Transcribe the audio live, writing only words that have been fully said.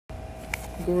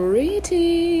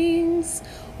Greetings.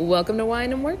 Welcome to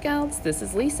Wine and Workouts. This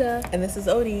is Lisa. And this is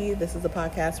Odie. This is a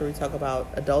podcast where we talk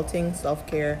about adulting,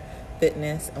 self-care,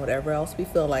 fitness, and whatever else we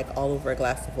feel like all over a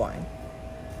glass of wine.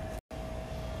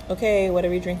 Okay, what are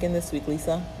we drinking this week,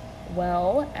 Lisa?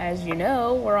 Well, as you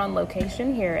know, we're on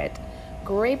location here at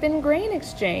Grape and Grain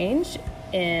Exchange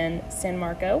in San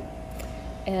Marco.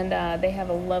 And they have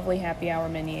a lovely happy hour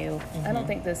menu. Mm-hmm. I don't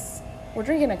think we're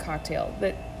drinking a cocktail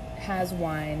that has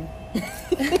wine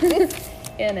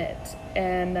in it.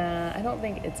 And I don't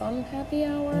think it's on happy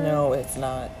hour. No, it's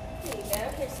not. There you go.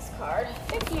 Here's this card.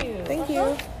 Thank you. Thank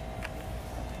you.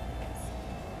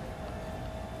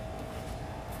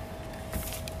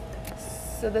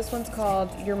 So this one's called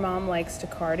Your Mom Likes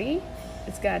Tecardi.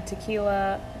 It's got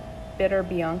tequila, bitter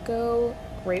Bianco,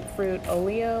 grapefruit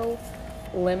oleo,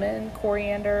 lemon,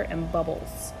 coriander, and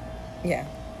bubbles. Yeah.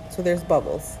 So there's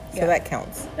bubbles. So that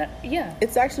counts. Yeah.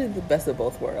 It's actually the best of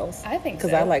both worlds. I think so.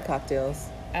 Because I like cocktails.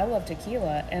 I love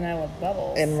tequila and I love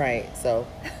bubbles. And right. So,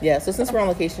 yeah. So since we're on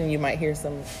location, you might hear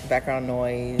some background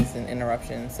noise and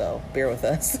interruptions. So bear with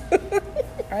us. All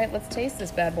right. Let's taste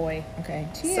this bad boy. Okay.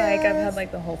 Cheers. Psych. I've had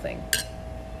like the whole thing.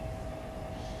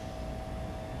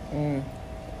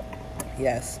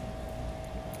 Yes.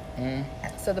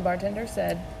 So the bartender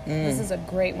said, this is a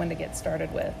great one to get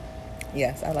started with.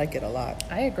 Yes, I like it a lot.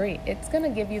 I agree. It's going to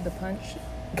give you the punch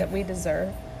that we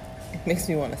deserve. It makes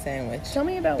me want a sandwich. Tell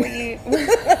me about what you...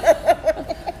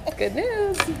 Good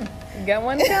news. Got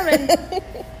one coming.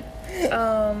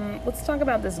 Let's talk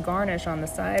about this garnish on the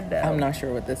side, though. I'm not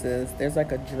sure what this is. There's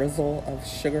like a drizzle of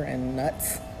sugar and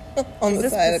nuts on the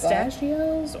side of the glass. Is this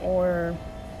pistachios or...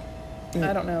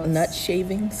 I don't know. Nut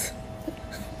shavings.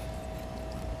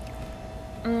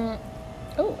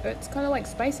 Oh, it's kind of like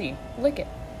spicy. Lick it.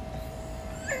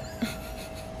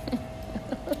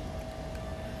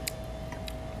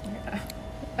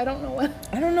 I don't know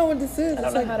what this is. I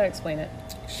don't know how to explain it.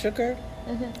 Sugar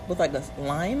with like a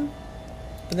lime,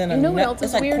 but then you know what else it's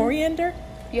is like weird? Coriander.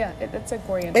 Yeah, it's like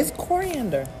coriander. It's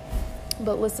coriander.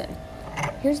 But listen,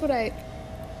 here's what I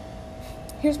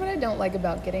don't like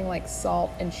about getting like salt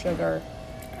and sugar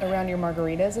around your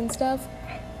margaritas and stuff.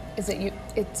 Is that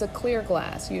it's a clear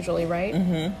glass usually, right?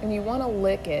 Mm-hmm. And you want to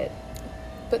lick it,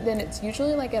 but then it's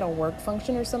usually like at a work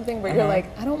function or something where you're like,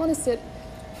 I don't want to sit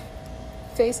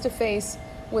face to face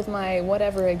with my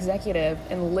whatever executive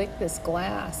and lick this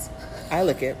glass. I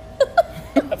lick it.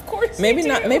 Of course. Maybe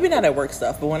not at work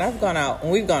stuff, but when we've gone out,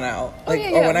 or when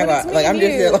I go out, like I'm you,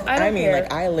 just there, like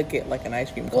I lick it like an ice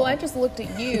cream cone. Well, I just looked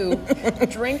at you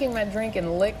drinking my drink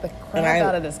and licked the crap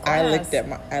out of this glass.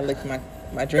 I licked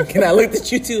my drink and I looked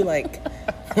at you too, like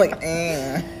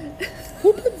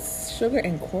Who puts sugar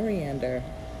and coriander?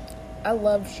 I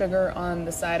love sugar on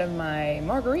the side of my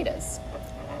margaritas.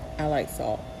 I like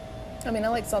salt. I mean, I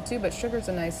like salt too, but sugar's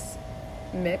a nice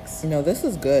mix. No, this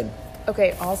is good.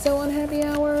 Okay, also on happy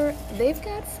hour, they've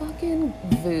got fucking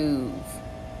Veuve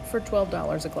for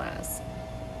 $12 a glass.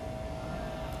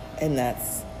 And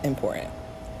that's important.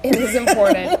 It is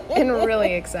important and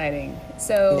really exciting.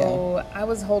 So I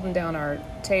was holding down our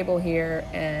table here,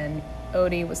 and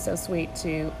Odie was so sweet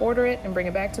to order it and bring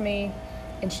it back to me.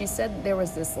 And she said there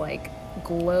was this like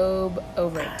globe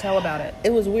over it. Tell about it.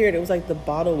 It was weird. It was like the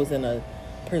bottle was in a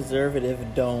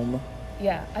preservative dome.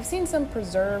 Yeah, I've seen some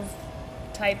preserve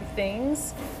type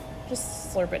things.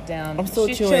 Just slurp it down. I'm still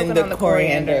She's chewing choking on the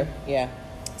coriander. Yeah.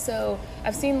 So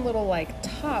I've seen little like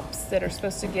tops that are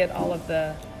supposed to get all of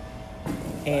the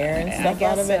air and stuff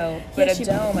out of it. But a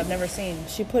dome I've never seen.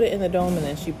 She put it in the dome and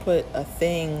then she put a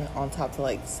thing on top to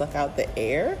like suck out the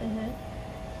air. Mm-hmm.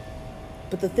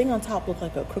 But the thing on top looked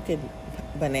like a crooked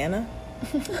banana.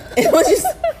 It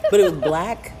was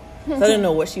black. So I didn't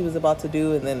know what she was about to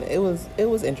do, and then it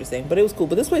was interesting, but it was cool.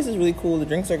 But this place is really cool. The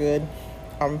drinks are good.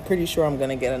 I'm pretty sure I'm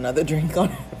gonna get another drink on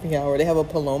happy hour. They have a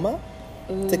Paloma,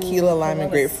 tequila, lime, and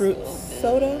grapefruit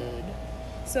soda.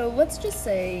 So let's just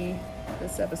say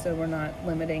this episode we're not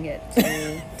limiting it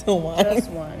to one.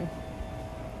 Just one.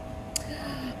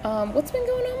 What's been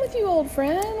going on with you, old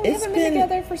friend? We haven't been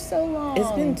together for so long.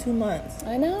 It's been 2 months.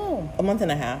 I know. A month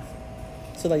and a half.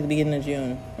 So like the beginning of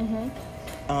June.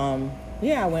 Mm-hmm.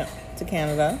 Yeah, I went to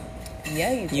Canada.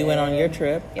 Yeah, you did. You went on your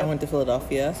trip. Yep. I went to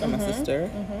Philadelphia, saw my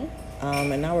sister. Mm-hmm.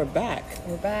 And now we're back.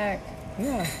 We're back.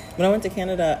 Yeah. When I went to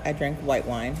Canada, I drank white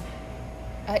wine.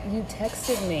 You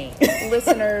texted me.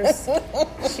 Listeners,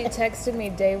 she texted me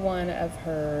day one of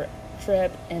her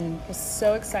trip and was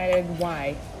so excited.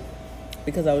 Why?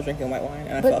 Because I was drinking white wine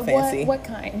and I felt fancy. What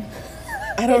kind?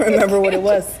 I don't remember what it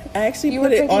was. I actually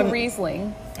put it on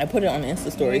Riesling. I put it on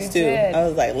Insta stories too. Did. I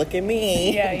was like, look at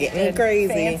me. Yeah, getting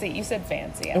crazy. Fancy. You said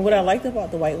fancy. And what I liked about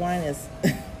the white wine is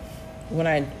when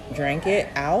I drank it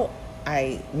out,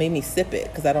 I made me sip it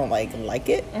because I don't like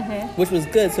it, which was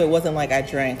good. So it wasn't like I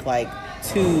drank like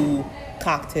 2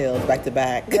 cocktails back to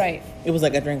back. Right. It was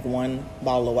like I drank 1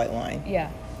 bottle of white wine. Yeah,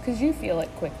 because you feel it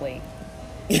quickly.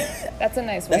 That's a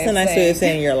nice way. That's a nice way of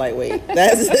saying you're a lightweight.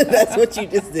 That's what you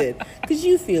just did. Because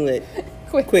you feel it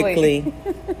quickly.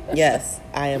 Yes,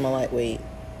 I am a lightweight.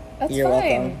 That's You're fine.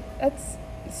 welcome. That's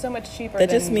so much cheaper That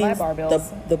than just my means bar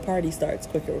bills. the party starts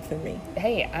quicker for me.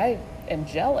 Hey, I am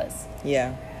jealous.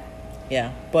 Yeah.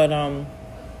 But I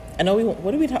know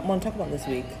what do we want to talk about this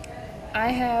week?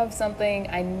 I have something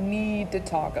I need to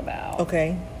talk about.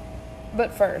 Okay.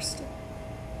 But first,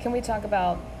 can we talk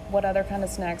about what other kind of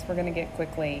snacks we're going to get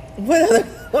quickly?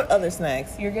 What other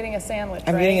snacks? You're getting a sandwich,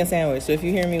 I'm right? getting a sandwich. So if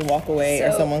you hear me walk away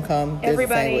or So, someone come, there's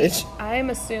everybody, a sandwich. I'm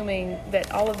assuming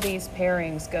that all of these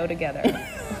pairings go together.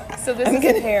 So this is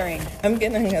a pairing. I'm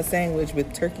getting a sandwich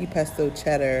with turkey, pesto,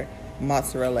 cheddar,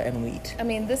 mozzarella, and wheat. I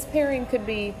mean, this pairing could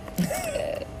be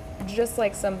just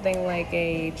like something like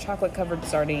a chocolate-covered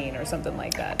sardine or something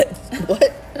like that.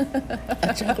 What?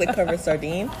 A chocolate-covered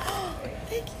sardine?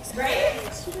 Thank you so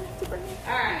much. You didn't have to bring it.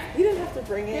 All right. You didn't have to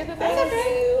bring it. Thank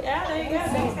you. Yeah, there you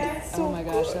go. Okay. Oh my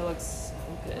gosh, that looks so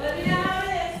good. Let me know how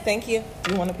it is. Thank you.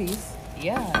 You want a piece?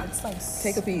 Yeah, it's like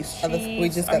Take a piece. cheese. We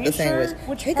just Are got you the sandwich. Sure?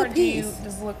 Which Take a part do you piece.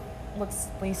 does looks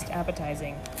least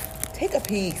appetizing? Take a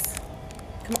piece.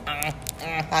 Come on.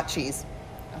 Hot cheese.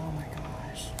 Oh my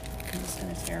gosh, I'm just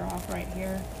gonna tear off right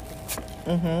here.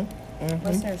 Mm-hmm.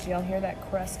 Listeners, y'all hear that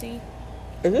crusty?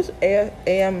 Is this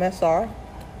AMSR?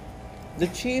 The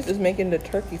cheese is making the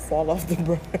turkey fall off the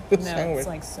bread No, sandwich. it's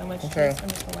like so much Okay. cheese. I'm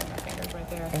just gonna light my fingers right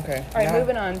there. Okay. All right, Now-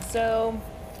 moving on. So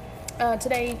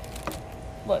today,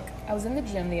 look, I was in the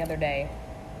gym the other day.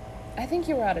 I think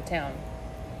you were out of town.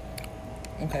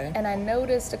 Okay. And I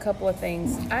noticed a couple of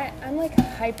things. I'm like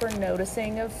hyper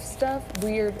noticing of stuff,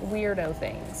 weirdo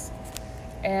things.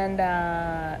 And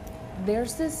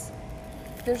there's this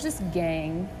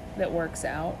gang that works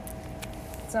out.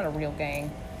 It's not a real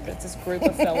gang, but it's this group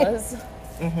of fellas.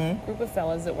 Group of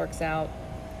fellas that works out.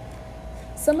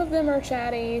 Some of them are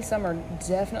chatty, some are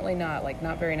definitely not, like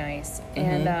not very nice.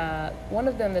 And one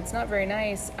of them that's not very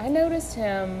nice, I noticed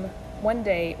him one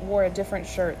day wore a different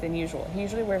shirt than usual. He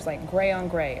usually wears like gray on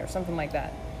gray or something like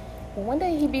that. Well, one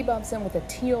day he bebops in with a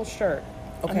teal shirt.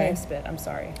 Okay. I'm gonna spit, I'm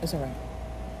sorry. It's all right.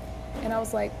 And I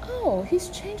was like, oh, he's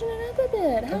changing it up a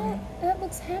bit. How that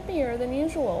looks happier than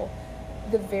usual.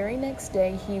 The very next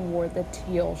day he wore the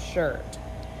teal shirt.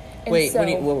 And Wait, so,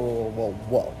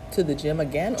 whoa. To the gym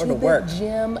again or to to work? the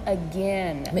gym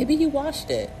again. Maybe he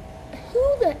washed it.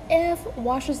 Who the F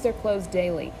washes their clothes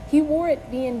daily? He wore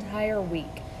it the entire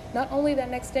week. Not only that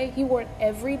next day, he wore it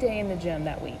every day in the gym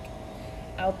that week.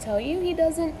 I'll tell you, he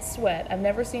doesn't sweat. I've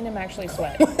never seen him actually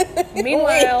sweat.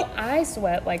 Meanwhile, I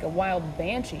sweat like a wild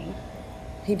banshee.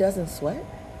 He doesn't sweat?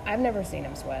 I've never seen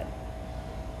him sweat.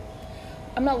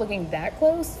 I'm not looking that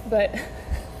close, but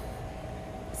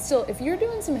still, if you're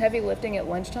doing some heavy lifting at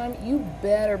lunchtime, you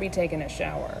better be taking a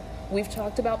shower. We've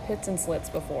talked about pits and slits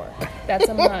before. That's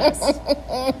a must.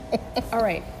 All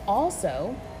right.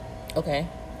 Also, Okay.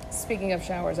 speaking of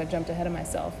showers, I jumped ahead of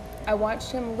myself. I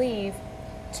watched him leave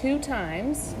 2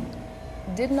 times,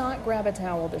 did not grab a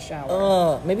towel to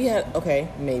shower. Maybe he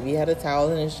had a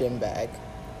towel in his gym bag.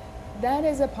 That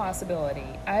is a possibility.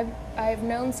 I've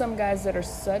known some guys that are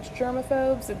such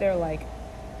germaphobes that they're like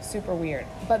super weird.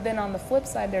 But then on the flip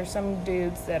side, there's some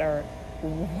dudes that are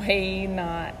way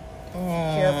not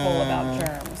careful about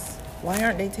germs. Why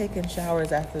aren't they taking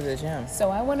showers after the gym? So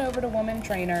I went over to Woman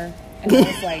Trainer and I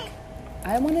was like,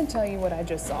 I want to tell you what I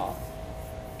just saw.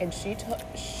 And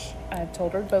I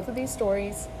told her both of these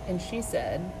stories, and she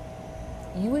said,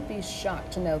 you would be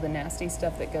shocked to know the nasty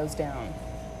stuff that goes down.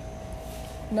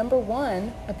 Number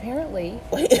 1, apparently,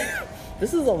 Wait,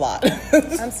 this is a lot.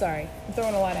 I'm sorry, I'm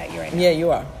throwing a lot at you right now. Yeah,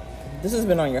 you are. This has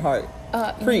been on your heart.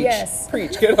 Preach. Yes.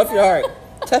 Preach. Get it off your heart.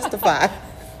 Testify.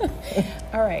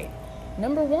 All right.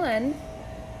 Number 1,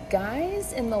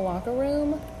 guys in the locker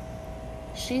room,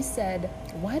 she said,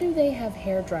 why do they have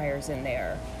hair dryers in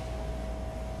there?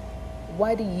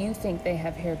 Why do you think they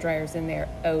have hair dryers in there,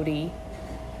 Odie?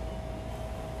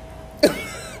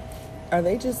 Are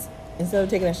they just, instead of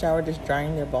taking a shower, just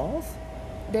drying their balls?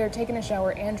 They're taking a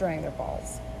shower and drying their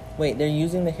balls. Wait, they're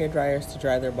using the hair dryers to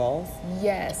dry their balls?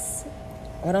 Yes.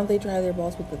 Why don't they dry their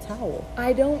balls with the towel?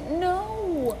 I don't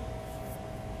know.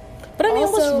 But I mean,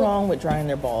 what's Also, wrong with drying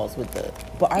their balls with the...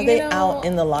 But are You they know, out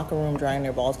in the locker room drying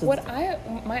their balls? 'Cause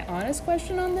My honest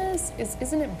question on this is,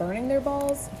 isn't it burning their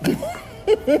balls?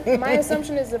 My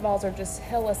assumption is the balls are just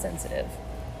hella sensitive.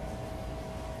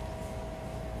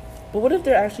 But what if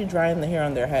they're actually drying the hair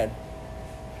on their head?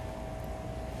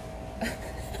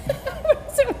 I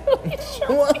wasn't really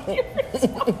sure what you were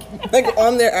talking about. Like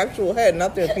on their actual head,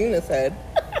 not their penis head.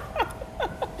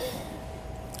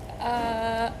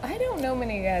 I don't know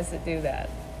many guys that do that.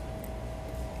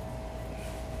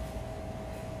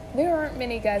 There aren't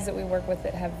many guys that we work with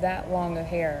that have that long of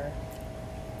hair.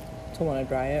 To want to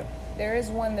dry it. There is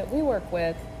one that we work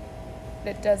with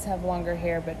that does have longer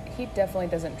hair, but he definitely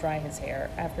doesn't dry his hair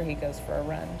after he goes for a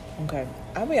run. Okay.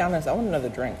 I'll be honest, I want another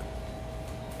drink.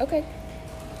 Okay.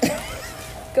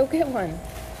 Go get one.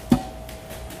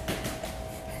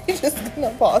 You just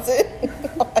gonna pause it?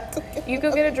 You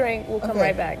go get a drink, we'll come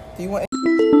right back. Do you want...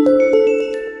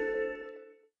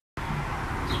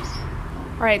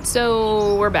 All right,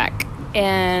 so we're back,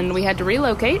 and we had to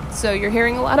relocate, so you're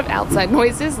hearing a lot of outside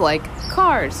noises like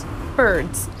cars,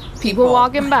 birds, people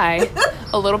walking by,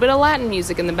 a little bit of Latin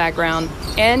music in the background,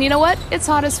 and you know what? It's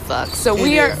hot as fuck. So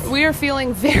we are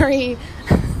feeling very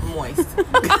moist.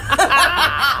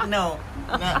 No,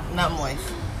 not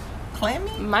moist.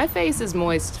 Clammy? My face is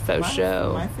moist, faux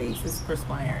show. My face is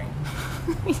perspiring.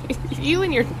 You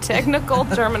and your technical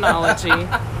terminology.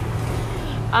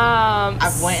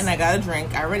 I went and I got a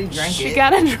drink. I already drank it. She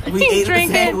got a drink. We ate a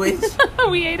sandwich.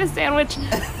 We ate a sandwich.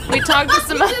 We talked to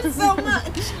some. We did so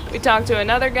much. We talked to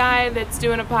another guy that's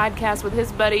doing a podcast with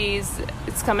his buddies.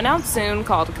 It's coming out soon,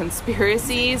 called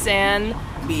Conspiracies and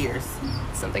Beers.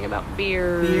 Something about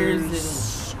beers.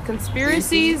 Beers and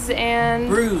conspiracies and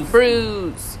brews.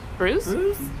 Brews?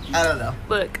 I don't know.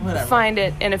 Look, whatever. Find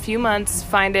it in a few months.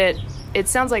 Find it. It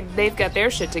sounds like they've got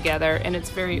their shit together, and it's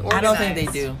very organized. I don't think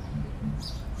they do.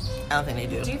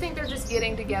 Do you think they're just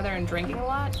getting together and drinking a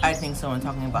lot? I think so, and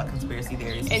talking about conspiracy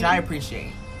theories, which I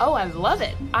appreciate. Oh, I love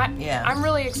it. Yeah. I'm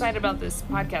really excited about this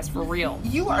podcast for real.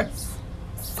 You are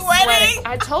sweating.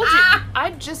 I told you.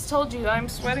 I just told you I'm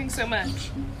sweating so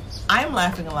much. I'm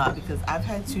laughing a lot because I've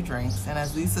had 2 drinks, and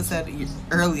as Lisa said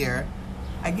earlier,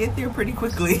 I get there pretty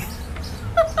quickly.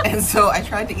 And so I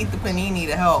tried to eat the panini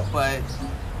to help, but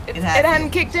it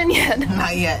hadn't kicked in yet.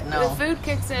 Not yet, no. The food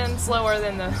kicks in slower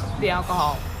than the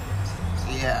alcohol.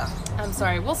 Yeah. I'm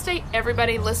sorry. We'll stay,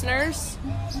 everybody, listeners,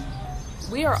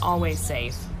 we are always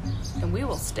safe. And we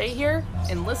will stay here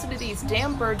and listen to these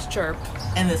damn birds chirp.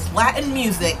 And this Latin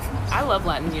music. I love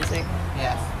Latin music.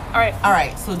 Yes. All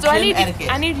right. So I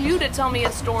etiquette. need you to tell me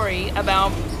a story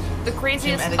about the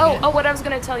craziest. Gym etiquette. Oh, what I was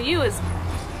going to tell you is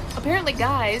apparently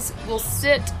guys will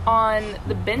sit on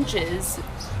the benches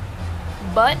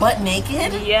butt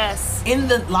naked? Yes. In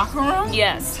the locker room?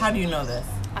 Yes. How do you know this?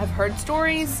 I've heard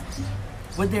stories.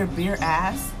 With their bare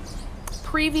ass?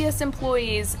 Previous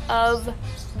employees of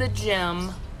the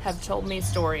gym have told me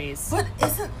stories. But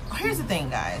here's the thing,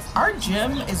 guys. Our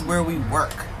gym is where we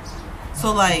work.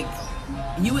 So, like,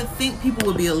 you would think people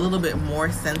would be a little bit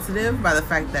more sensitive by the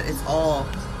fact that it's all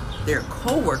their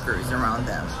co-workers around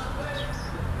them.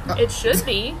 It should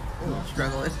be.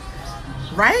 Struggling.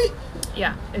 Right?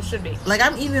 Yeah, it should be. Like,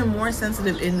 I'm even more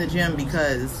sensitive in the gym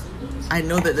because I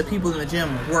know that the people in the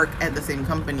gym work at the same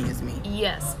company as me.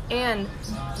 Yes, and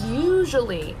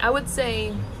usually, I would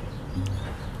say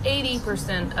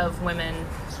 80% of women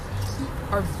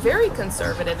are very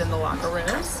conservative in the locker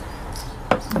rooms.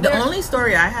 The only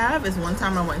story I have is one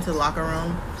time I went into the locker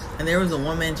room and there was a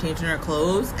woman changing her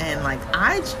clothes, and like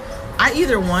I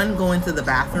either go into the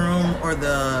bathroom or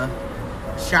the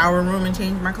shower room and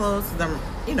change my clothes because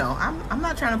I'm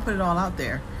not trying to put it all out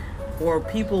there. Or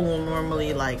people will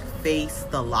normally like face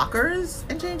the lockers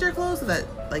and change their clothes so that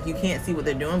like you can't see what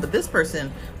they're doing. But this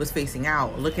person was facing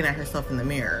out, looking at herself in the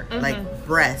mirror, like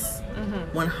breasts,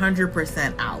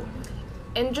 100% out.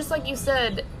 And just like you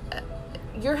said,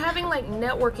 you're having like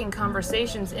networking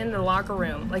conversations in the locker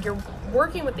room. Like you're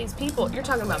working with these people. You're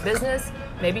talking about business.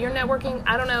 Maybe you're networking.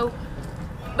 I don't know.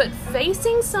 But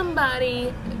facing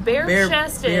somebody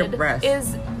bare-chested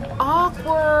is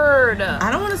awkward.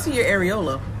 I don't want to see your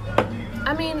areola.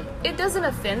 I mean, it doesn't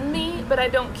offend me, but I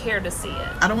don't care to see it.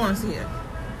 I don't want to see it.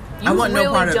 I want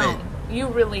no part of it. You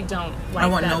really don't like that. I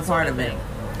want no part of it.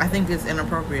 I think it's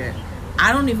inappropriate.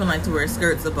 I don't even like to wear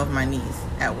skirts above my knees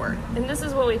at work. And this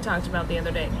is what we talked about the other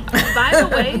day. By the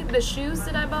way, the shoes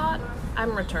that I bought,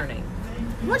 I'm returning.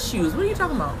 What shoes? What are you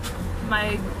talking about?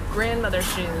 My grandmother's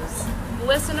shoes.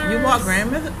 Listeners. You bought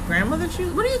grandmother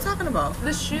shoes? What are you talking about?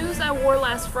 The shoes I wore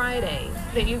last Friday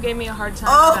that you gave me a hard time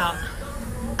about.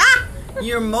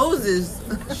 Your Moses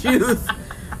shoes.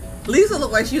 Lisa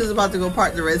looked like she was about to go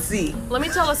part the Red Sea. Let me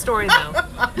tell a story though.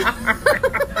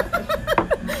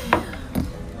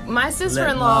 My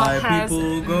sister-in-law has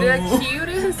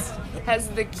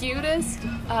the cutest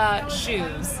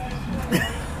shoes.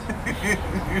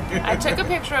 I took a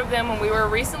picture of them when we were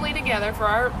recently together for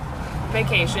our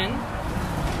vacation.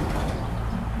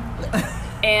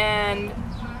 And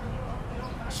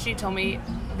she told me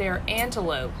they're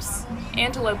Antelopes.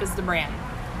 Antelope is the brand.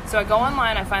 So I go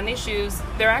online, I find these shoes.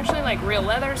 They're actually like real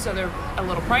leather, so they're a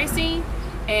little pricey.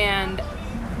 And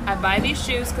I buy these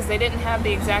shoes because they didn't have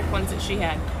the exact ones that she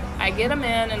had. I get them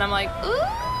in, and I'm like,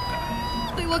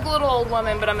 ooh, they look a little old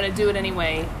woman, but I'm going to do it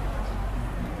anyway.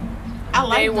 I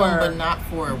like them, but not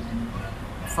for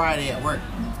Friday at work.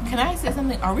 Can I say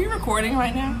something? Are we recording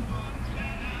right now?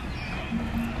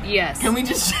 Yes. Can we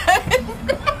just check?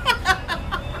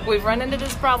 We've run into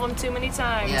this problem too many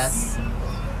times. Yes.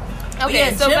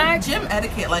 Okay, yeah, so gym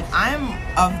etiquette. Like, I'm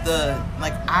of the,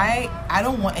 like, I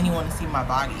don't want anyone to see my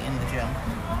body in the gym.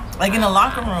 Like, in the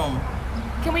locker room.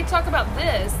 Can we talk about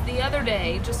this? The other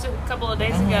day, just a couple of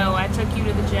days ago, I took you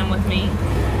to the gym with me.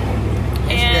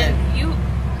 Yes,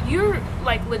 and you're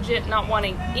like legit not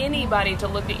wanting anybody to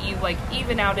look at you, like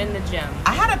even out in the gym.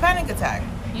 I had a panic attack.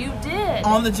 You did.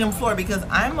 On the gym floor, because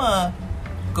I'm a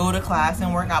go to class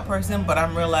and workout person, but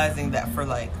I'm realizing that for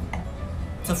like,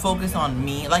 to focus on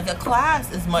me, like a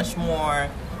class is much more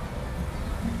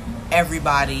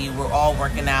everybody, we're all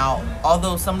working out,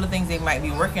 although some of the things they might be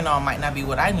working on might not be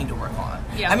what I need to work on.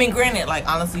 Yeah. I mean, granted, like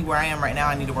honestly where I am right now,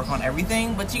 I need to work on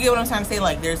everything, but you get what I'm trying to say.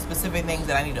 Like, there's specific things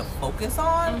that I need to focus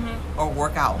on or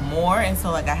work out more. And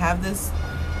so like I have this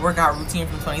workout routine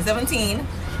from 2017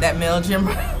 that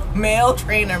male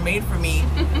trainer made for me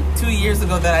 2 years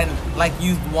ago that I like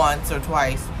used once or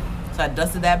twice. So I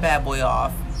dusted that bad boy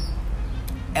off.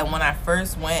 And when I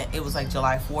first went, it was like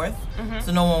July 4th.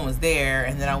 So no one was there.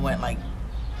 And then I went like,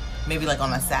 maybe like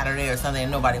on a Saturday or something,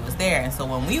 and nobody was there. And so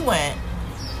when we went,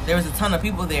 there was a ton of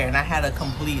people there, and I had a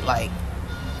complete like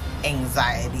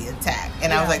anxiety attack.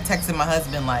 And I was like texting my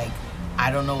husband like,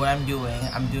 I don't know what I'm doing.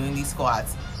 I'm doing these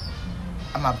squats.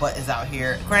 My butt is out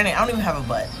here. Granted, I don't even have a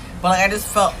butt. But like I just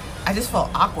felt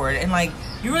awkward. And like,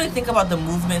 you really think about the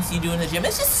movements you do in the gym,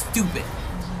 it's just stupid.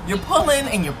 You're pulling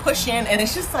and you're pushing, and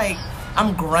it's just like,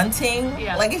 I'm grunting.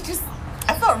 Yeah. Like, it's just,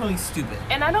 I felt really stupid.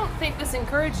 And I don't think this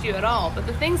encouraged you at all, but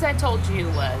the things I told you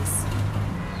was,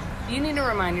 you need to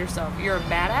remind yourself you're a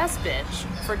badass bitch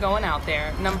for going out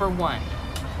there, number one.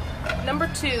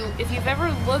 Number two, if you've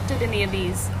ever looked at any of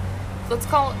these, I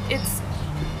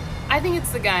think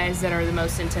it's the guys that are the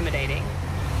most intimidating.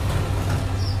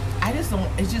 I just don't,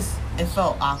 it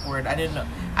felt awkward. I didn't know.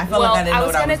 I felt like I didn't know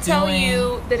what I was doing. I was going to tell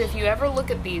you that if you ever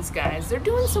look at these guys, they're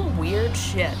doing some weird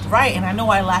shit. Right, and I know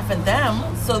I laugh at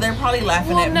them, so they're probably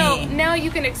laughing at me. Now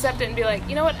you can accept it and be like,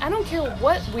 you know what, I don't care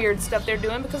what weird stuff they're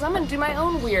doing because I'm going to do my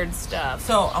own weird stuff.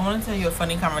 So I want to tell you a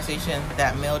funny conversation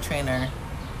that male trainer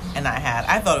and I had.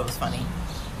 I thought it was funny.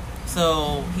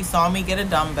 So he saw me get a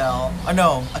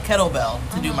kettlebell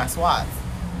to do my squats.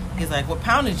 He's like, what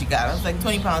poundage you got? I was like,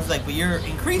 20 pounds. He's like, but you're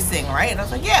increasing, right? And I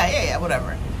was like, yeah,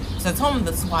 whatever. So I told him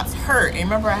the squats hurt. And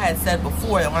remember I had said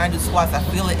before that when I do squats, I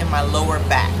feel it in my lower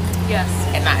back. Yes.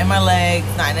 And not in my legs,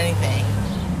 not in anything.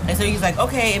 And so he's like,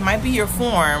 okay, it might be your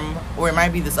form, or it might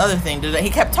be this other thing. He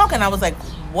kept talking. I was like,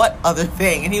 what other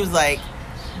thing? And he was like,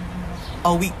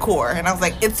 a weak core. And I was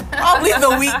like, it's probably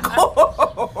the weak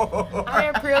core.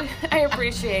 I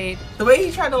appreciate the way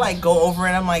he tried to like go over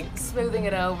it. I'm like, smoothing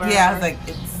it over. Yeah, I was like,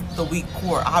 it's the weak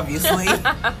core, obviously.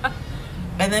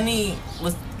 And then he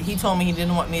told me he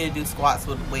didn't want me to do squats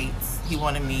with weights. He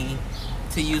wanted me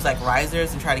to use like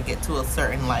risers and try to get to a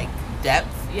certain like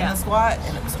depth in the squat,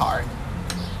 and it was hard.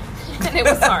 And it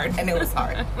was hard. And it was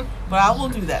hard. But I will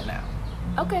do that now.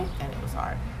 Okay. And it was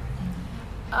hard.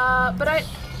 But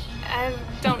I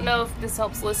don't know if this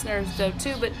helps listeners though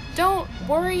too, but don't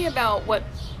worry about what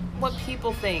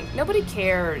people think. Nobody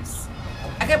cares.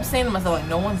 I kept saying to myself, like,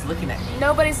 no one's looking at me.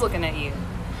 Nobody's looking at you.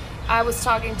 I was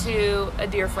talking to a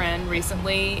dear friend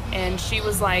recently, and she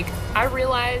was like, I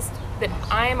realized that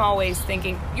I'm always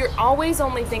thinking, you're always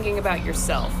only thinking about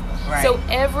yourself. Right. So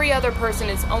every other person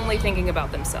is only thinking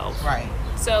about themselves. Right.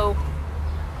 So.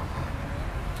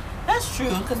 That's true,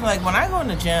 because like when I go in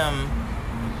the gym,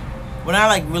 when I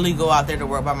like really go out there to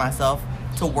work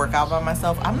out by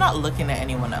myself, I'm not looking at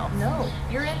anyone else. No,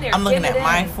 you're in there. I'm looking at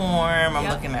my form. I'm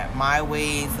looking at my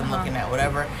weights. I'm looking at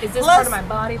whatever. Is this part of my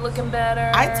body looking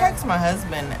better? I text my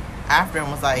husband after and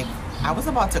was like, I was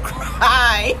about to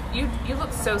cry. You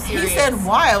look so serious. He said,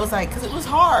 why? I was like, because it was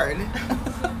hard.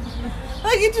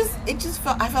 Like it just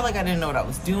felt, I felt like I didn't know what I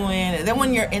was doing. And then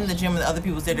when you're in the gym and the other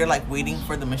people's there, they're like waiting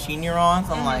for the machine you're on.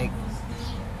 So I'm like,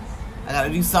 I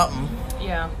gotta do something.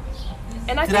 Yeah.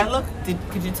 And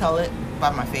Could you tell it by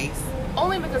my face?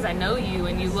 Only because I know you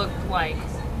and you look like,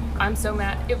 I'm so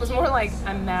mad. It was more like,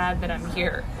 I'm mad that I'm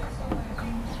here.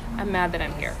 I'm mad that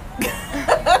I'm here.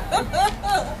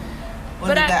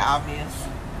 Was it that obvious?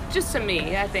 just to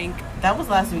me, I think. That was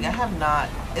last week. I have not.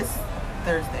 It's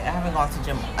Thursday. I haven't gone to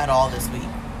gym at all this week.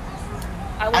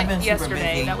 I I've went been super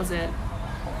yesterday. busy. That was it.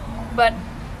 But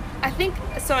I think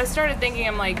so. I started thinking.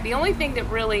 I'm like, the only thing that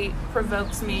really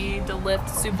provokes me to lift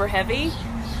super heavy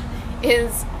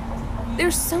is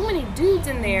there's so many dudes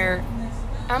in there.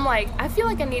 I'm like, I feel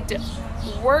like I need to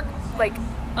work, like,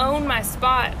 own my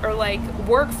spot or like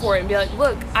work for it and be like,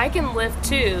 look, I can lift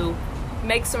too.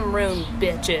 Make some room,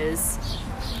 bitches.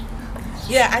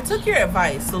 Yeah, I took your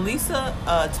advice. So Lisa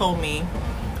told me,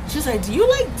 she's like, do you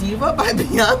like Diva by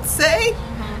Beyonce?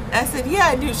 And I said, yeah,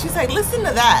 I do. She's like, listen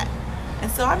to that.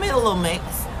 And so I made a little mix.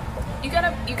 You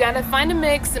gotta find a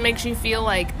mix that makes you feel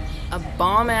like a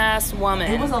bomb ass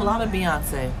woman. It was a lot of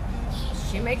Beyonce.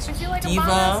 She makes you feel like a bomb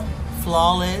Diva, ass.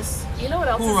 Flawless, You know what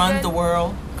else Who is Runs good? the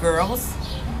World, Girls.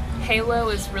 Halo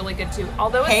is really good too.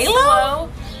 Although it's Halo? slow,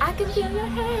 I can feel your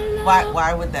halo.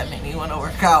 Why would that make me want to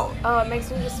work out? Oh, it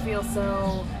makes me just feel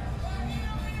so.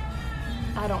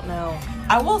 I don't know.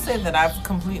 I will say that I've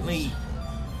completely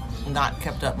not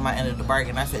kept up my end of the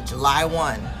bargain. I said July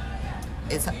 1.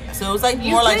 So it was like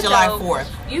You more like did, July though. 4th.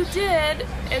 You did,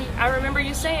 and I remember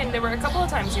you saying there were a couple of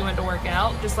times you went to work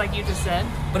out, just like you just said.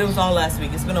 But it was all last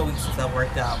week. It's been a week since I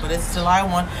worked out. But it's July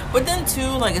 1. But then too,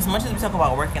 like as much as we talk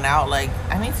about working out, like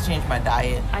I need to change my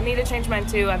diet. I need to change mine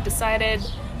too. I've decided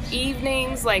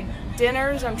evenings, like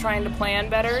dinners, I'm trying to plan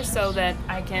better so that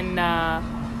I can.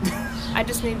 I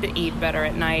just need to eat better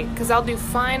at night because I'll do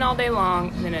fine all day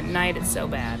long, and then at night it's so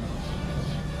bad.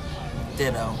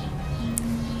 Ditto.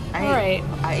 Alright.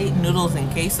 I ate noodles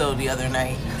and queso the other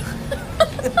night.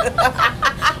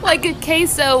 Like a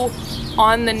queso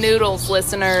on the noodles,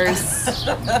 listeners.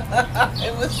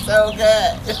 It was so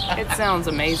good. It sounds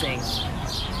amazing.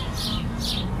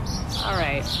 All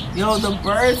right. Yo, the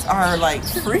birds are like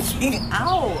freaking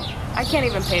out. I can't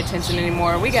even pay attention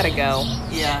anymore. We gotta go.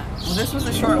 Yeah. Well, this was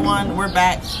a short one. We're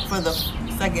back for the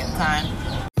second time.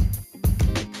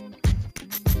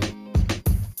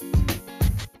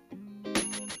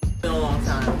 It's been a long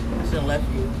time. I should have left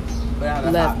you. Without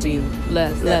a Left hot you. beat.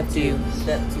 Left you.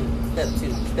 Step two. Step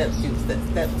two. Step two.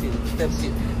 Step two. Step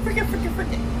two.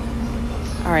 Freaking.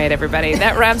 All right, everybody.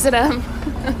 That wraps it up.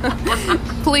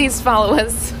 Please follow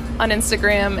us on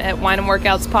Instagram at Wine and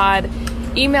Workouts Pod.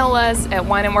 Email us at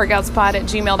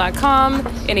wineandworkoutspod@gmail.com.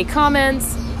 Any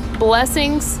comments,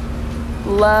 blessings,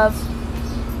 love,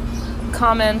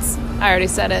 comments, I already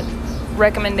said it,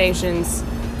 recommendations.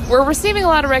 We're receiving a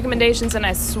lot of recommendations, and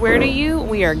I swear to you,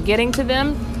 we are getting to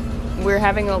them. We're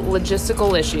having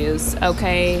logistical issues,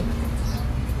 okay?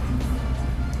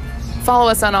 Follow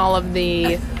us on all of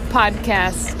the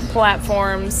podcast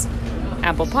platforms,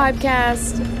 Apple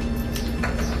Podcast.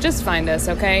 Just find us,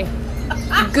 okay?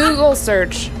 Google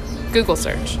search.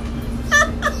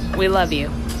 We love you.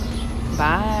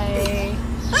 Bye.